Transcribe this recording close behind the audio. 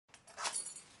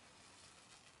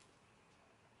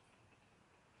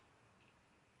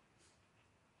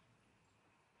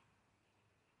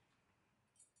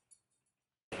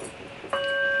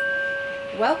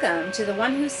Welcome to The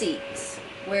One Who Seeks,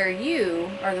 where you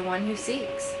are the one who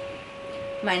seeks.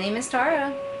 My name is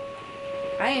Tara.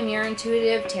 I am your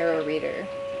intuitive tarot reader.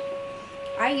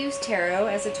 I use tarot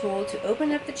as a tool to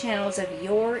open up the channels of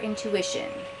your intuition.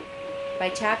 By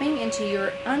tapping into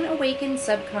your unawakened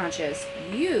subconscious,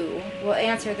 you will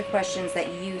answer the questions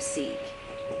that you seek.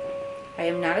 I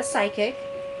am not a psychic,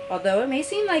 although it may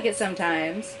seem like it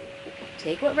sometimes.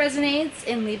 Take what resonates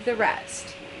and leave the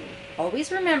rest.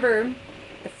 Always remember,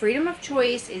 the freedom of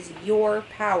choice is your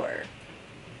power.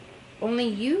 Only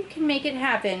you can make it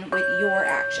happen with your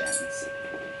actions.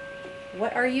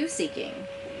 What are you seeking?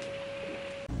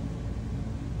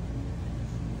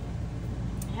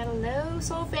 Hello,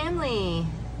 soul family.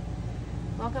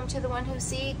 Welcome to The One Who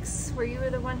Seeks, where you are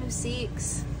the one who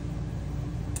seeks.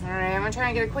 Alright, I'm going to try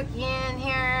and get a quickie in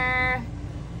here.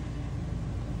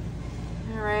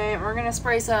 Alright, we're going to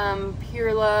spray some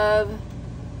Pure Love.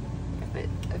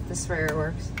 If the sprayer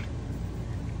works.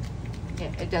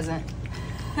 Yeah, it doesn't.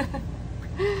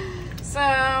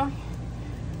 So,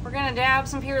 we're going to dab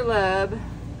some Pure Love.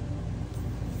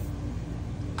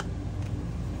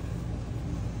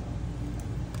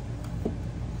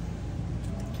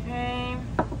 Okay.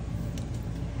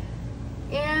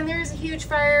 And there's a huge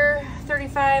fire,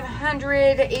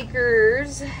 3,500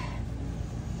 acres,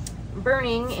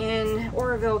 burning in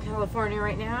Oroville, California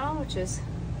right now, which is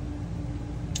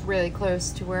really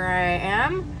close to where I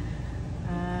am.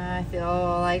 I feel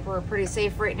like we're pretty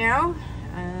safe right now,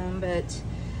 but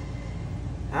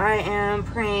I am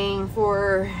praying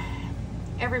for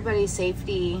everybody's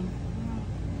safety,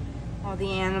 all the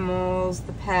animals,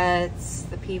 the pets,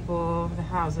 the people, the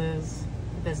houses,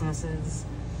 the businesses.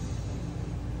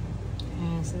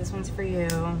 Okay, so this one's for you.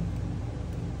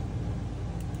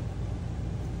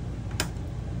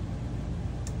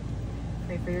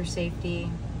 Pray for your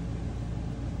safety.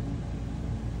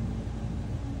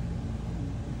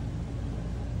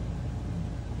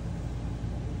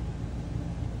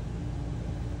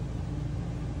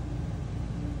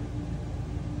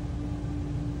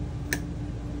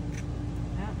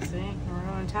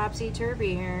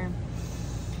 Topsy-turvy here.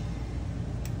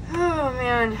 Oh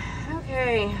man,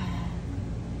 okay.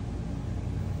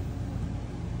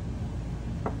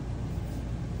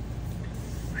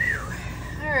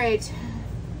 All right.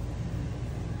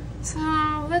 So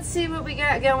let's see what we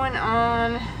got going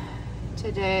on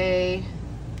today.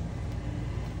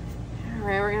 All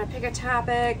right, we're gonna pick a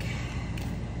topic.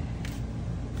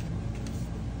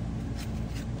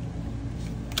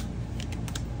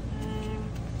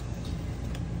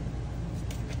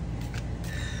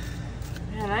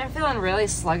 I'm feeling really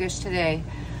sluggish today.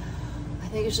 I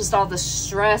think it's just all the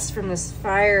stress from this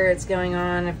fire that's going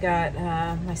on. I've got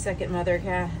my second mother,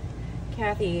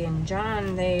 Kathy, and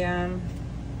John. They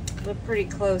live pretty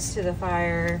close to the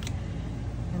fire,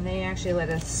 and they actually let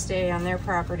us stay on their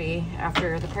property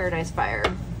after the Paradise Fire,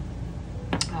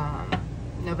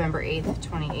 November 8th,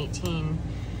 2018.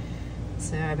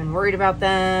 So I've been worried about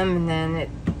them, and then it,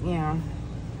 you know,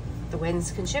 the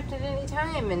winds can shift at any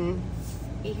time and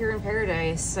be here in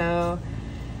paradise. So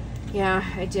yeah,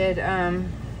 I did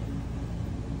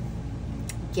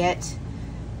get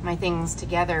my things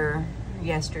together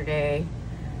yesterday.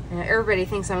 Everybody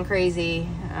thinks I'm crazy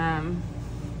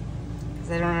because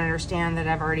they don't understand that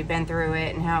I've already been through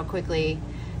it and how quickly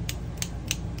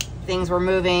things were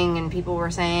moving, and people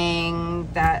were saying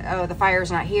that, oh, the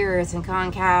fire's not here, it's in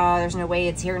Concal, there's no way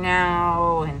it's here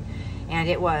now, and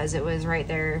it was right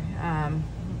there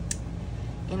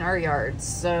in our yards.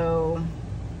 So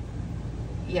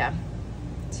yeah,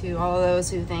 to all of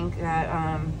those who think that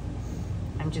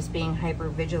I'm just being hyper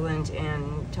vigilant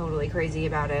and totally crazy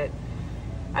about it,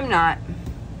 I'm not.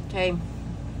 Okay,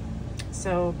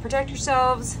 so protect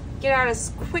yourselves, get out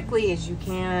as quickly as you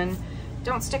can,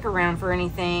 don't stick around for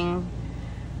anything.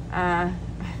 I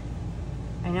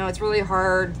know it's really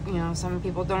hard, you know, some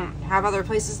people don't have other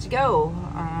places to go,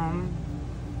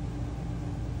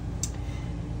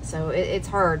 so it's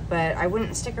hard, but I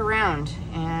wouldn't stick around,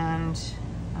 and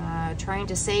trying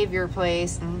to save your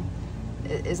place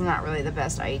is not really the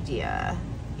best idea,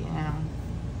 you know,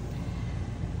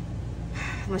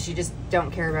 unless you just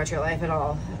don't care about your life at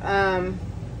all.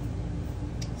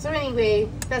 So anyway,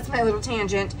 that's my little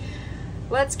tangent.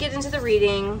 Let's get into the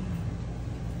reading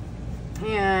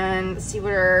and see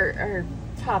what our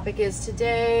topic is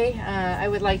today. I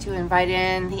would like to invite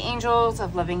in the angels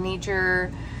of loving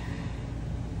nature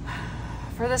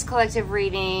for this collective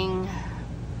reading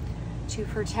to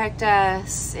protect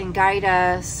us and guide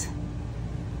us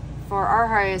for our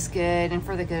highest good and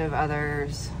for the good of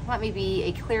others. Let me be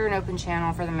a clear and open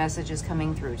channel for the messages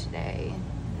coming through today.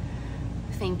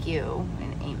 thank you,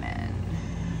 and amen.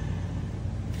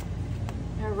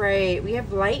 All right, we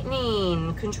have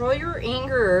lightning. Control your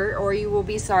anger or you will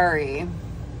be sorry.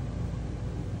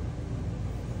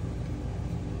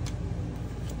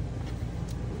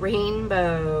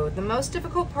 Rainbow. The most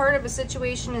difficult part of a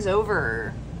situation is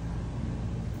over.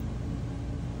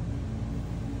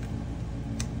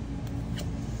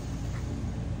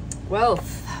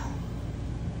 Wealth.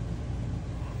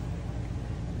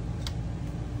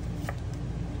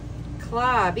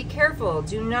 Claw. Be careful.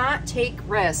 Do not take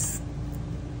risks.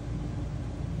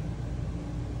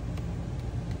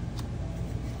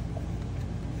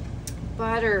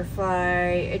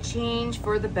 Butterfly. A change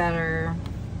for the better.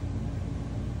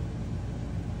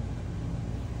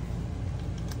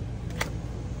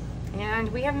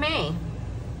 And we have May.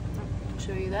 I'll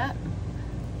show you that.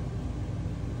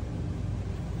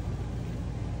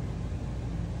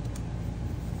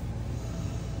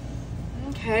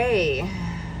 Okay.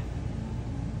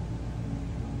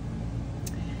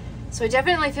 So I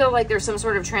definitely feel like there's some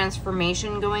sort of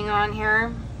transformation going on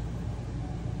here.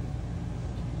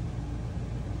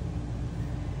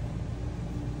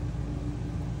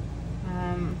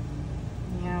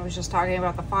 Yeah, I was just talking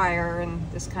about the fire,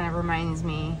 and this kind of reminds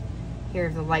me here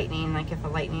of the lightning. Like if a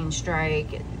lightning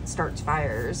strike, it starts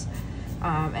fires.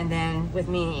 And then with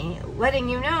me letting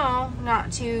you know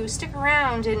not to stick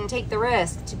around and take the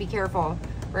risk, to be careful,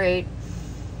 right?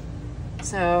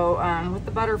 So with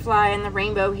the butterfly and the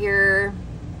rainbow here,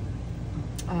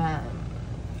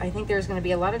 I think there's going to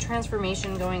be a lot of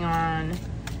transformation going on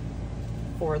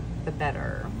for the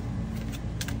better.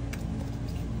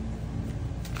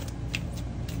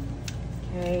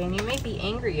 Okay, and you may be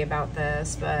angry about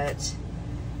this, but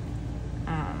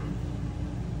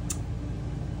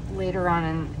later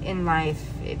on in life,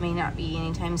 it may not be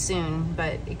anytime soon,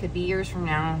 but it could be years from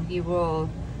now, you will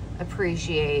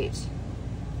appreciate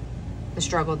the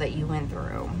struggle that you went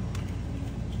through.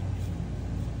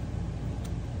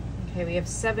 Okay, we have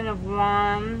Seven of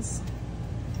Wands,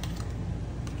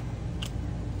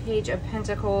 Page of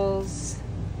Pentacles,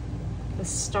 the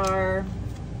Star,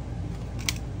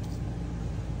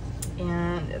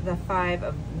 and the Five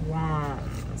of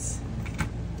Wands.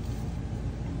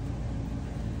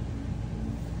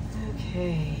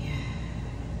 Okay.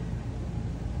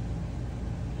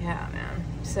 Yeah, man.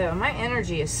 So my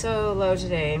energy is so low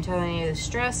today. I'm telling you, the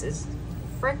stress is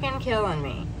freaking killing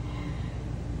me.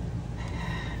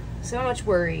 So much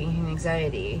worry and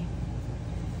anxiety.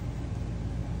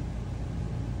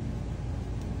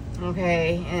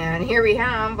 Okay, and here we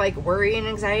have like worry and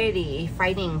anxiety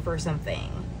fighting for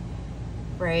something,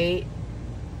 right?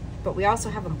 But we also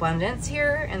have abundance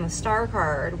here and the Star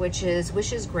card, which is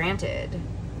wishes granted.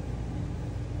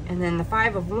 And then the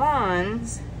Five of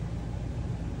Wands,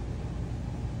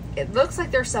 it looks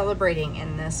like they're celebrating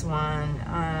in this one.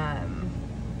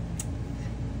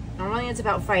 Normally it's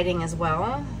about fighting as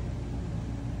well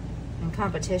and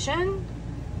competition,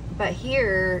 but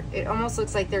here it almost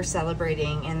looks like they're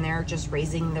celebrating and they're just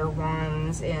raising their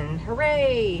wands and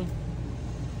hooray,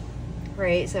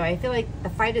 right? So I feel like the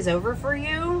fight is over for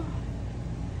you,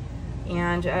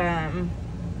 and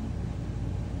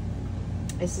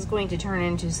this is going to turn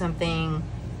into something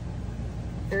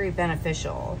very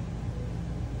beneficial.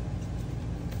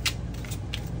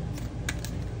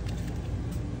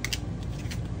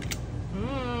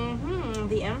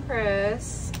 The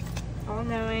Empress,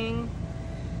 all-knowing.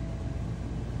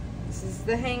 This is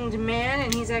the Hanged Man,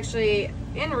 and he's actually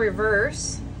in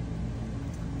reverse.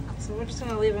 So we're just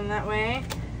gonna leave him that way.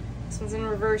 This one's in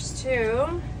reverse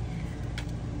too.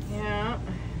 Yeah,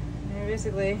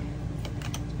 basically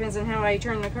depends on how I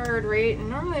turn the card, right? And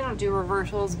normally I don't do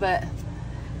reversals, but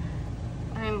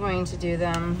I'm going to do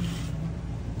them.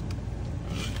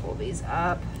 Pull these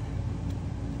up.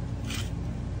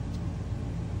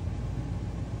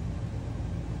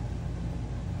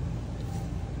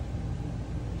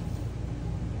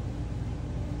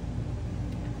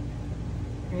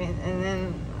 And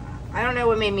then, I don't know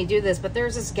what made me do this, but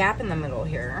there's this gap in the middle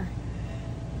here.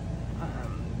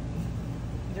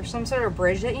 There's some sort of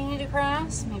bridge that you need to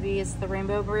cross. Maybe it's the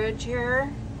Rainbow Bridge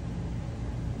here.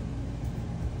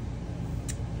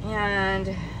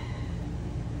 And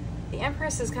the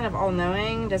Empress is kind of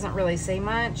all-knowing, doesn't really say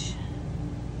much.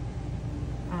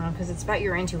 Because it's about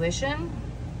your intuition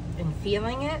and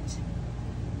feeling it.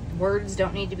 Words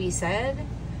don't need to be said.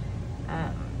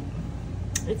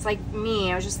 It's like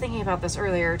me, I was just thinking about this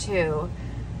earlier too.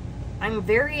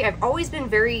 I've always been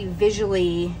very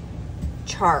visually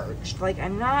charged. Like,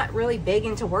 I'm not really big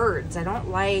into words. I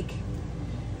don't like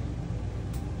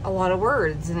a lot of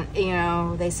words. And, you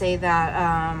know, they say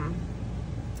that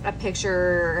a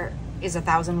picture is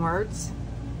 1,000 words,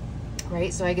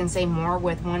 right? So I can say more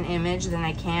with one image than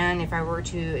I can if I were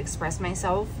to express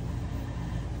myself.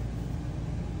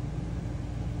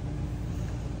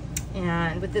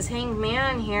 And with this Hanged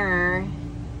Man here,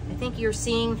 I think you're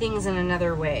seeing things in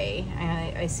another way.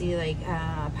 I see like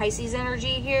Pisces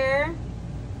energy here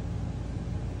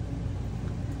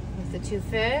with the 2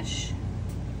 fish.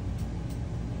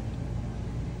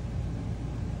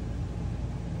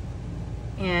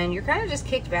 And you're kind of just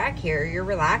kicked back here. You're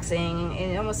relaxing.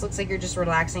 It almost looks like you're just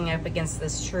relaxing up against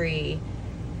this tree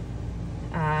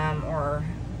or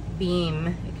beam.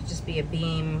 It could just be a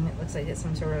beam. It looks like it's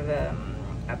some sort of a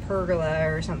pergola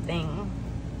or something.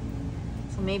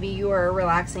 So maybe you are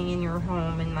relaxing in your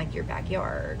home in like your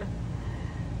backyard.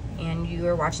 And you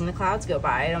are watching the clouds go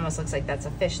by. It almost looks like that's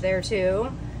a fish there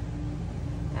too.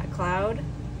 That cloud.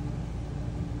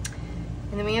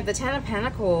 And then we have the 10 of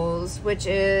Pentacles, which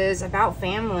is about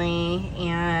family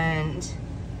and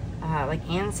like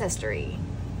ancestry,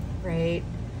 right?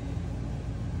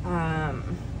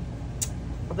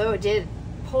 Although it did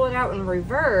pull it out in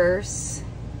reverse,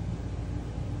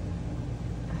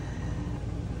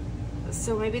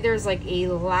 so maybe there's like a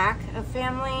lack of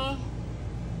family.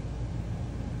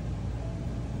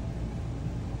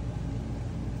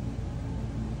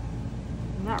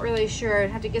 Not really sure. I'd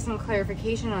have to get some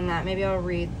clarification on that. Maybe I'll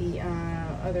read the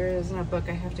there isn't a book.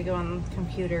 I have to go on the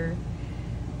computer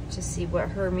to see what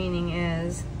her meaning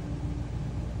is.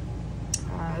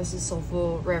 This is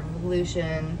Soulful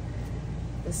Revolution,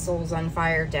 the Souls on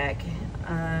Fire deck,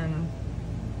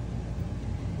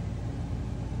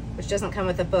 which doesn't come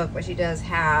with a book, but she does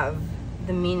have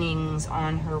the meanings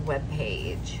on her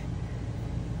webpage.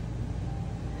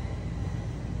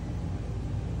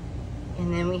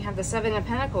 And then we have the 7 of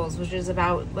Pentacles, which is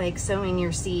about like sowing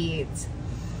your seeds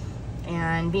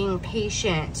and being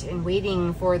patient and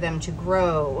waiting for them to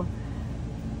grow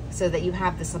so that you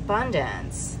have this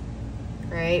abundance,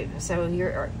 right? So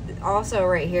you're also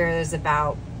right here is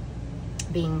about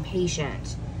being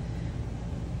patient.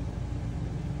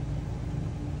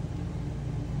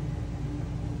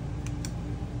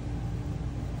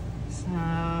 So,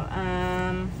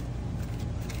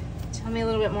 tell me a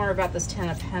little bit more about this 10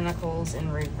 of Pentacles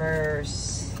in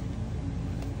reverse.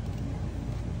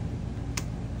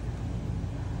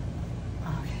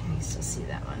 Okay, I still see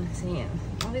that one. See,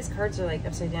 all these cards are like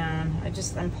upside down.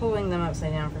 I'm pulling them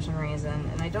upside down for some reason,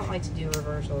 and I don't like to do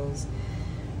reversals.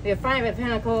 We have 5 of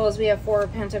Pentacles, we have 4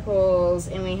 of Pentacles,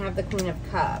 and we have the Queen of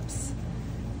Cups.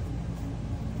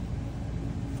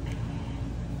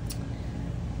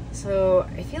 So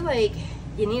I feel like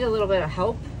you need a little bit of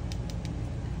help.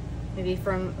 Maybe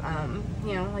from,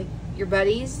 you know, like your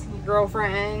buddies, your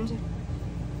girlfriend,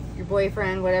 your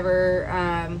boyfriend, whatever,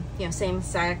 you know, same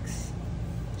sex,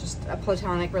 just a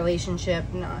platonic relationship,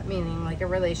 not meaning like a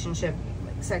relationship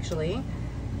like sexually.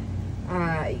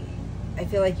 I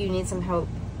feel like you need some help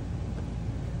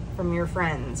from your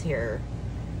friends here,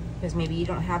 because maybe you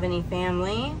don't have any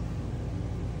family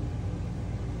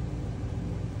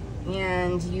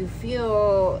and you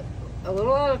feel a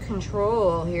little out of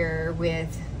control here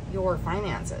with your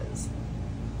finances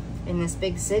in this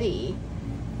big city,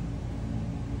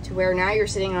 to where now you're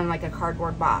sitting on like a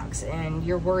cardboard box and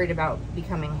you're worried about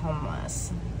becoming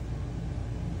homeless.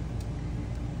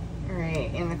 All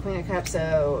right, and the Queen of Cups,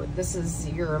 so this is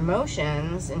your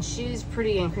emotions, and she's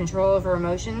pretty in control of her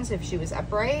emotions if she was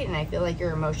upright, and I feel like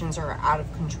your emotions are out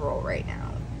of control right now.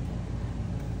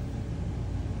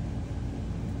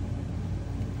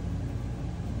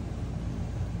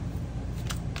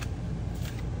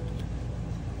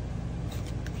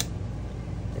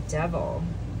 Devil,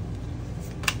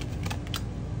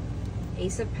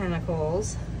 Ace of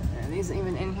Pentacles. Are these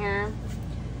even in here?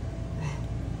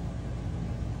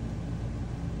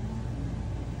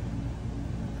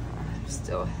 I'm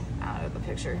still out of the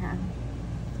picture here.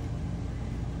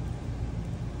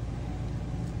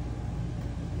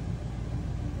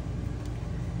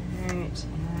 All right,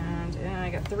 and I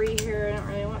got 3 here. I don't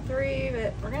really want 3,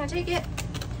 but we're gonna take it.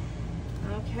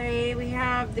 Okay, we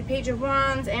have the Page of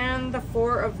Wands and the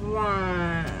 4 of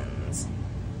Wands.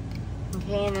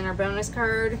 Okay, and then our bonus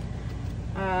card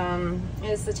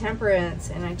is the Temperance,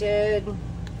 and I did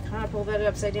kind of pull that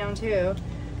upside down too.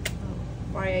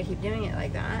 Why I keep doing it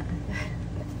like that.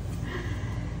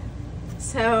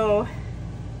 So,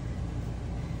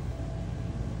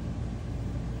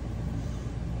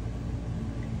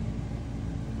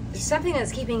 there's something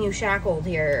that's keeping you shackled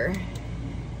here.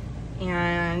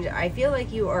 And I feel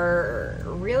like you are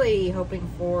really hoping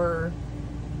for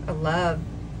a love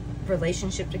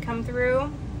relationship to come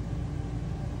through.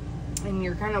 And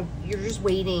you're just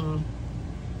waiting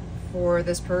for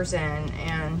this person.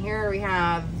 And here we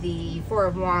have the Four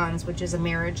of Wands, which is a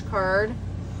marriage card.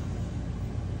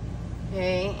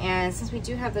 Okay, and since we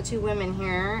do have the two women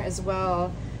here as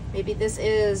well, maybe this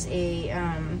is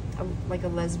like a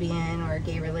lesbian or a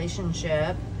gay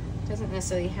relationship. Doesn't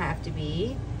necessarily have to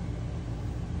be.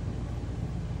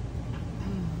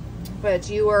 But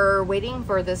you are waiting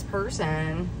for this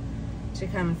person to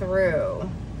come through.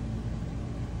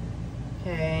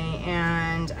 Okay,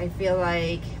 and I feel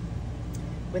like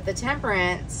with the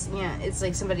Temperance, yeah, it's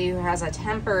like somebody who has a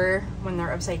temper when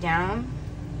they're upside down.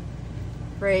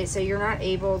 Right, so you're not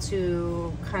able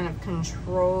to kind of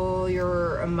control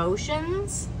your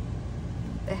emotions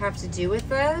that have to do with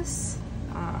this.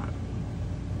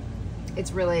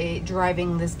 It's really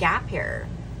driving this gap here.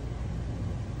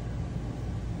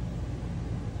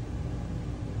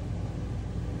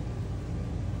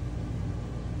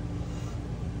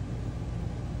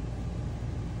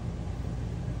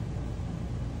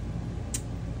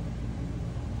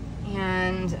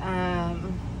 And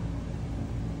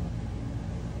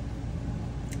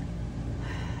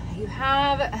you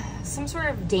have some sort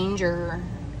of danger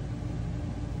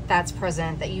that's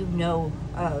present that you know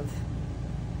of,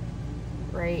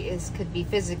 right? It could be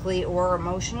physically or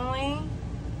emotionally.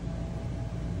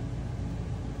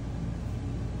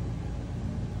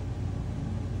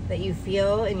 That you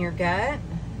feel in your gut.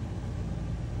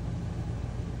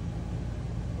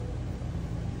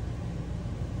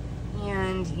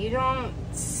 And you don't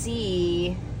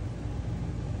see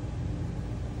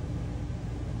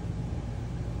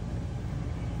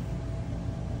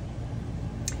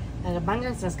that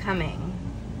abundance is coming,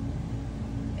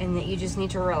 and that you just need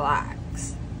to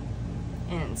relax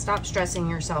and stop stressing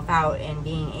yourself out and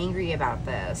being angry about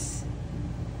this.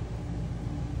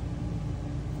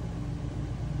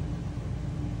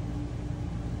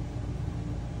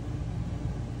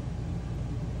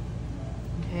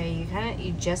 Okay,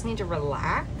 you just need to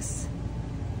relax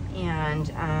and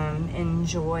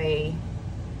enjoy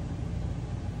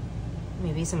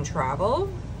maybe some travel.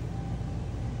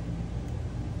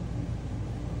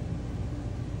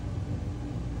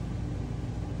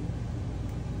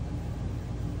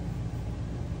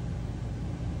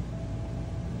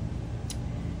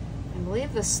 I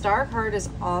believe the Star card is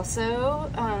also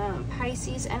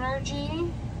Pisces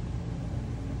energy.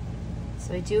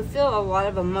 So I do feel a lot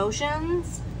of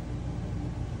emotions.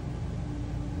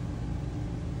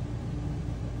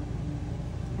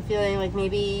 I'm feeling like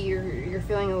maybe you're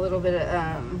feeling a little bit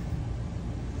of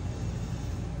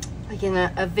like in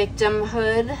a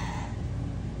victimhood,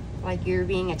 like you're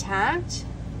being attacked.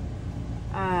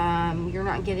 You're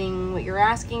not getting what you're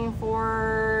asking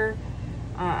for,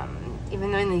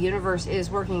 even though the universe is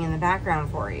working in the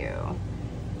background for you.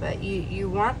 But you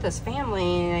want this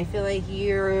family, and I feel like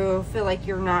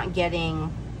you're not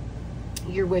getting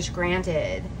your wish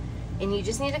granted, and you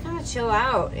just need to kind of chill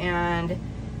out and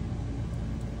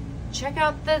check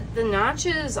out the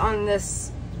notches on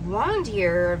this wand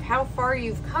here of how far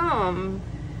you've come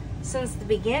since the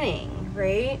beginning,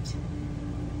 right?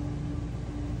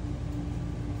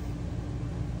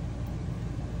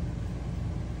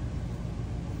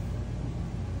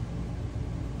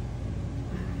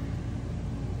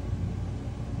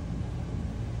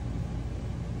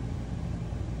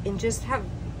 And just have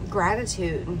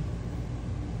gratitude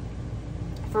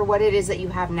for what it is that you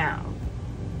have now,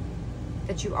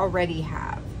 that you already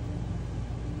have.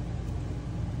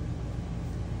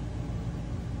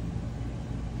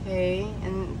 Okay,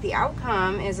 and the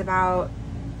outcome is about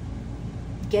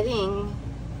getting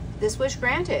this wish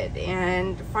granted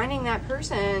and finding that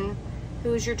person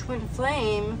who is your twin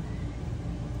flame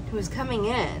who is coming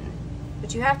in.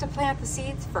 But you have to plant the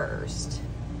seeds first.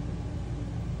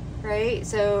 Right?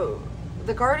 So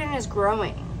the garden is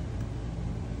growing,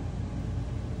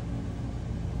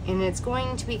 and it's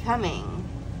going to be coming.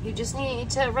 You just need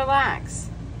to relax.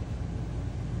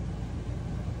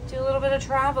 Do a little bit of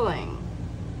traveling.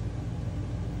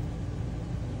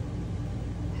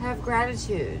 Have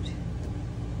gratitude.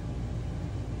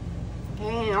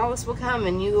 Okay, and all this will come,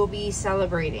 and you will be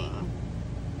celebrating.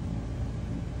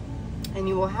 And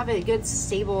you will have a good,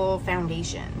 stable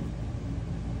foundation.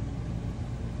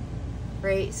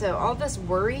 Right, so all this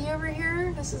worry over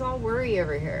here, this is all worry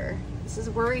over here. This is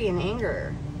worry and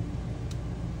anger.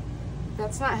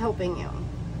 That's not helping you.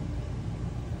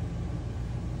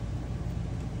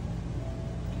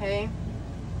 Okay?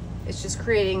 It's just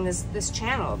creating this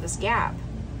channel, this gap.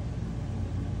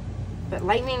 But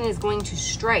lightning is going to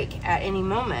strike at any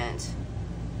moment,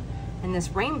 and this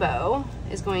rainbow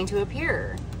is going to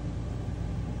appear.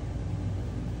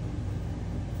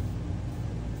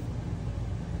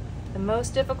 The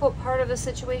most difficult part of the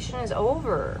situation is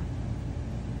over.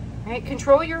 Right?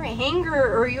 Control your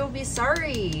anger or you'll be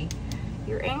sorry.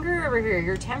 Your anger over here,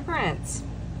 your temperance.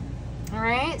 All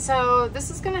right, so this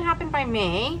is going to happen by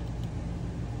May.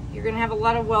 You're going to have a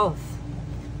lot of wealth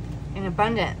and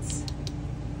abundance.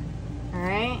 All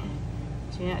right,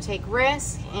 do not take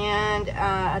risk and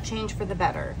a change for the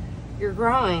better. You're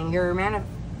growing, you're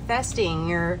manifesting,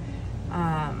 you're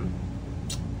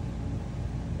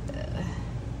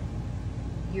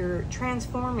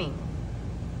transforming.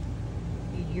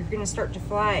 You're going to start to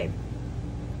fly.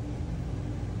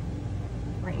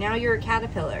 Right now you're a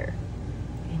caterpillar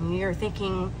and you're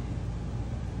thinking,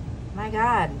 my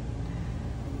God,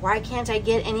 why can't I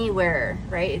get anywhere,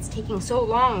 right? It's taking so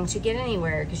long to get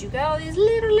anywhere because you got all these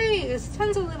little legs,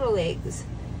 tons of little legs,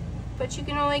 but you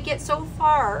can only get so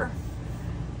far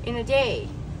in a day,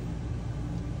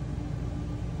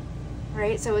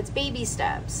 right? So it's baby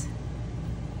steps,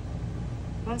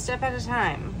 one step at a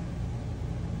time.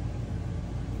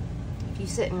 If you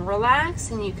sit and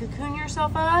relax and you cocoon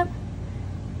yourself up,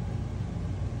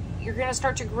 you're going to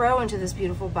start to grow into this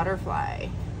beautiful butterfly.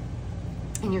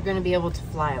 And you're going to be able to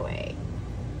fly away.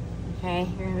 Okay?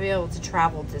 You're going to be able to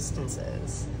travel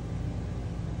distances.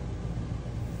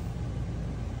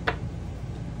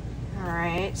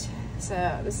 Alright.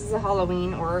 So, this is a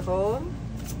Halloween oracle.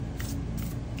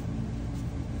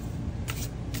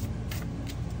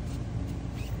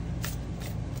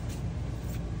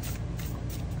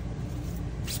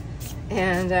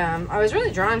 And I was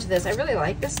really drawn to this. I really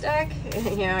like this deck.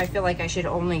 You know, I feel like I should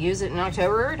only use it in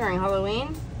October during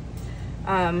Halloween.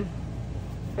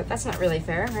 But that's not really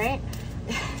fair, right?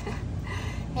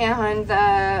 And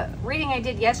the reading I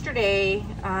did yesterday,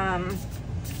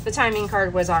 the timing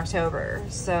card was October.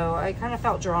 So I kind of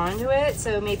felt drawn to it.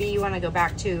 So maybe you want to go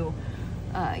back to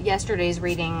yesterday's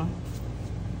reading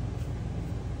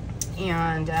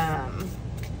and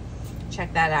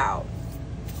check that out.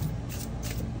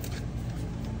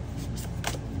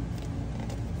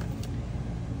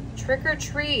 Trick or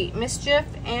treat, mischief,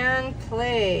 and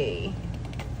play.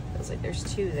 Feels like there's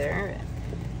two there.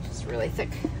 Just really thick.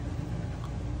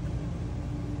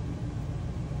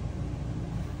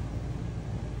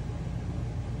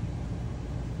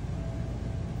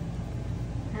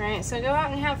 All right, so go out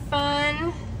and have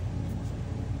fun.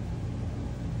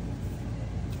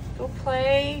 Go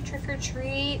play, trick or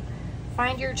treat,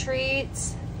 find your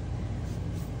treats.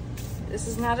 This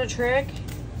is not a trick.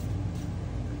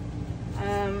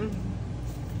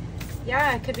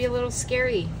 Yeah, it could be a little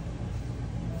scary,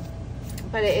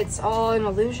 but it's all an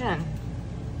illusion.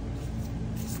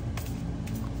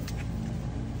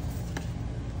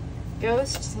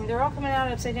 Ghosts, they're all coming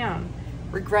out upside down.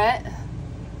 Regret.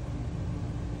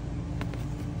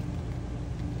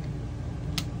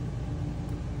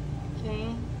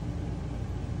 Okay.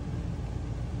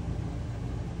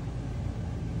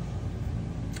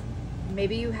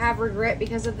 Maybe you have regret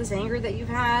because of this anger that you've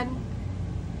had.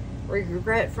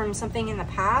 Regret from something in the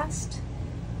past.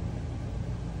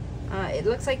 It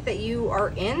looks like that you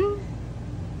are in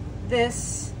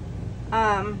this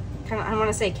kind of, I don't want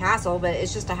to say castle, but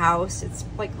it's just a house. It's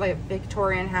like a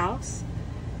Victorian house.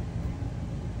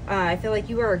 I feel like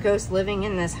you are a ghost living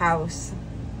in this house,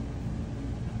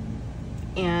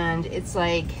 and it's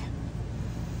like,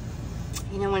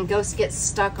 you know, when ghosts get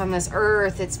stuck on this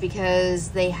earth, it's because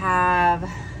they have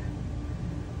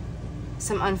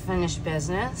some unfinished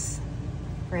business,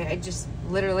 right? I just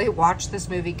literally watched this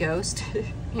movie Ghost,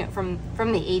 you know, from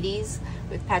the 80s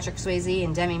with Patrick Swayze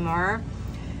and Demi Moore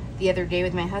the other day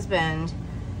with my husband,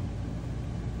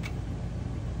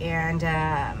 and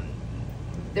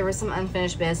there was some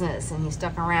unfinished business, and he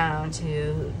stuck around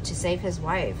to save his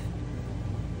wife.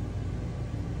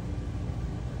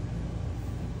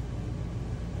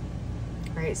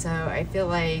 Right, so I feel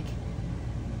like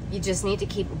you just need to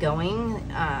keep going.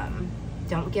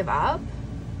 Don't give up.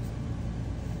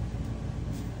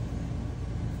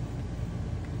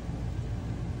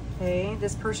 Okay,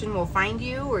 this person will find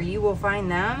you, or you will find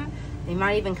them. They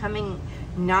might even come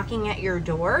knocking at your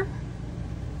door.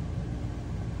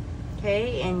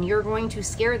 Okay, and you're going to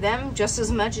scare them just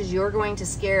as much as you're going to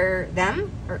scare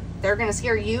them, or they're going to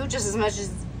scare you just as much as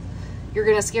you're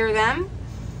going to scare them.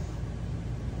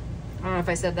 I don't know if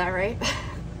I said that right.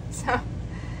 So,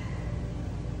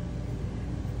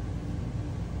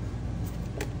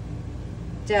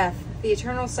 death. The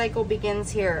eternal cycle begins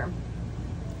here.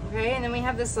 Okay, and then we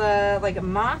have this like a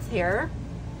moth here,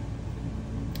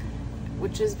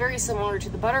 which is very similar to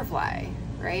the butterfly,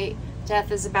 right?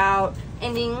 Death is about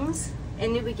endings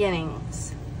and new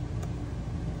beginnings.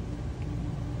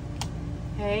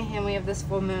 Okay, and we have this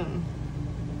full moon.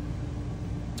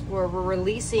 where we're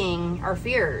releasing our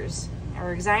fears,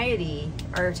 our anxiety,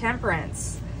 our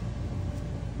temperance,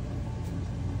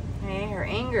 okay, our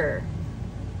anger.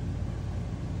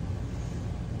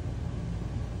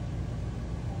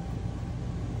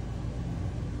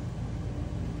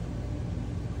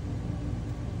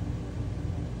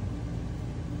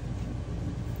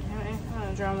 I'm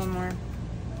gonna draw one more.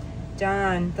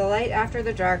 Dawn, the light after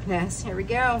the darkness. Here we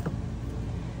go.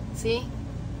 See?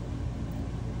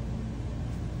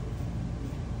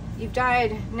 You've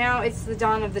died. Now it's the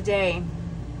dawn of the day.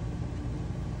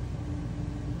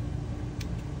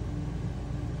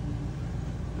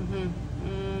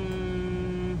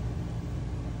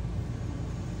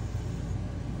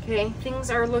 Okay,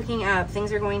 things are looking up.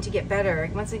 Things are going to get better.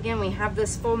 Once again, we have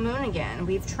this full moon again.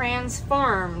 We've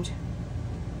transformed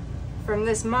from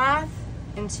this moth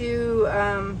into,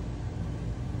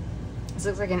 this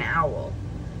looks like an owl.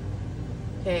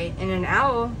 Okay, and an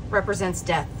owl represents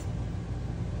death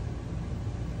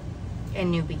and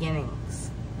new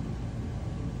beginnings.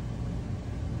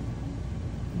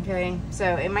 Okay,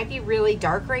 so it might be really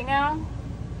dark right now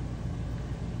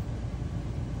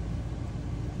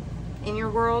in your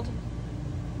world,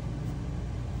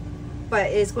 but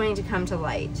it is going to come to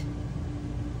light.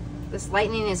 This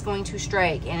lightning is going to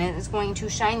strike, and it is going to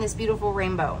shine this beautiful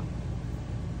rainbow.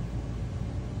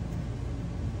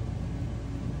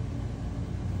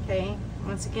 Okay,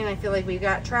 once again, I feel like we've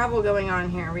got travel going on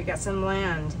here. We've got some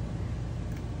land.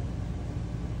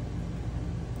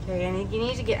 Okay, and you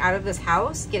need to get out of this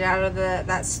house, get out of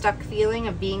that stuck feeling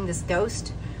of being this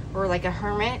ghost or like a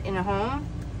hermit in a home.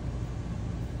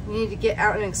 You need to get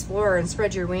out and explore and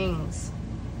spread your wings.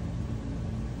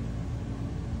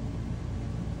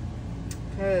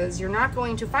 Because you're not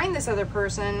going to find this other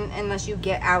person unless you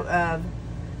get out of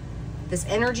this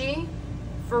energy,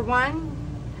 for one,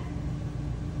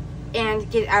 and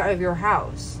get out of your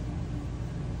house.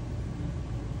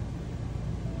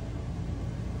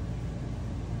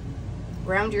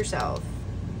 Ground yourself.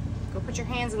 Go put your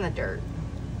hands in the dirt.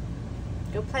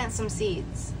 Go plant some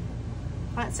seeds.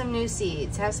 Plant some new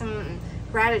seeds. Have some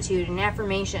gratitude and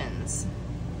affirmations.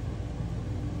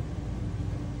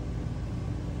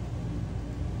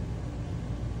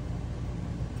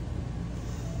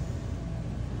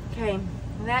 Okay,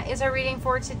 that is our reading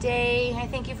for today. I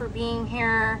thank you for being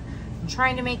here. I'm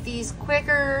trying to make these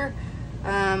quicker.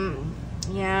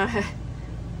 Yeah,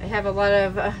 I have a lot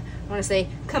of, I want to say,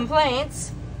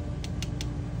 complaints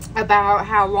about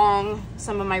how long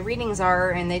some of my readings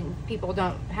are, and people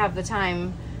don't have the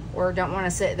time or don't want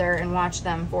to sit there and watch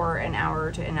them for an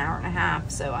hour to an hour and a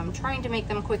half. So I'm trying to make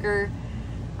them quicker.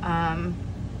 And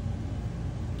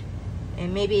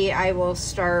maybe I will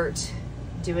start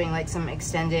doing like some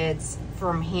extendeds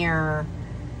from here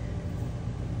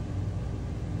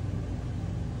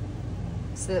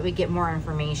so that we get more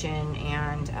information,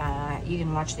 and you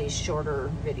can watch these shorter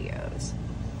videos.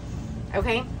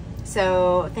 Okay,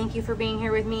 so thank you for being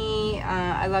here with me.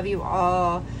 I love you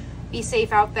all. Be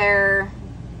safe out there.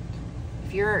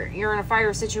 If you're in a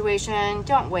fire situation,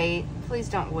 don't wait. Please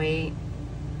don't wait.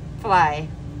 Fly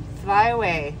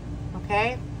away.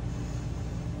 Okay,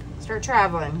 start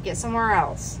traveling, get somewhere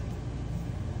else.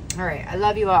 All right, I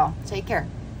love you all. Take care.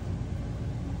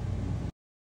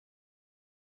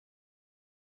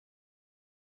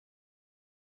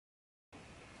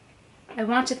 I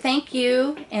want to thank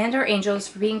you and our angels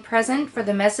for being present for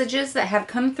the messages that have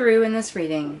come through in this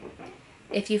reading.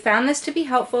 If you found this to be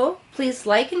helpful, please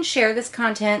like and share this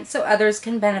content so others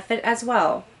can benefit as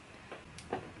well.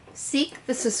 Seek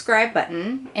the subscribe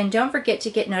button and don't forget to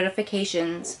get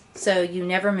notifications so you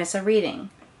never miss a reading.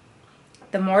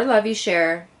 The more love you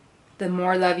share, the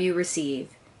more love you receive.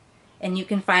 And you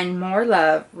can find more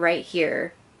love right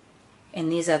here in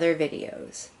these other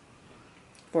videos.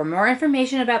 For more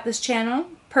information about this channel,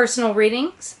 personal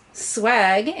readings,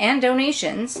 swag, and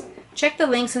donations, check the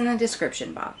links in the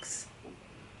description box.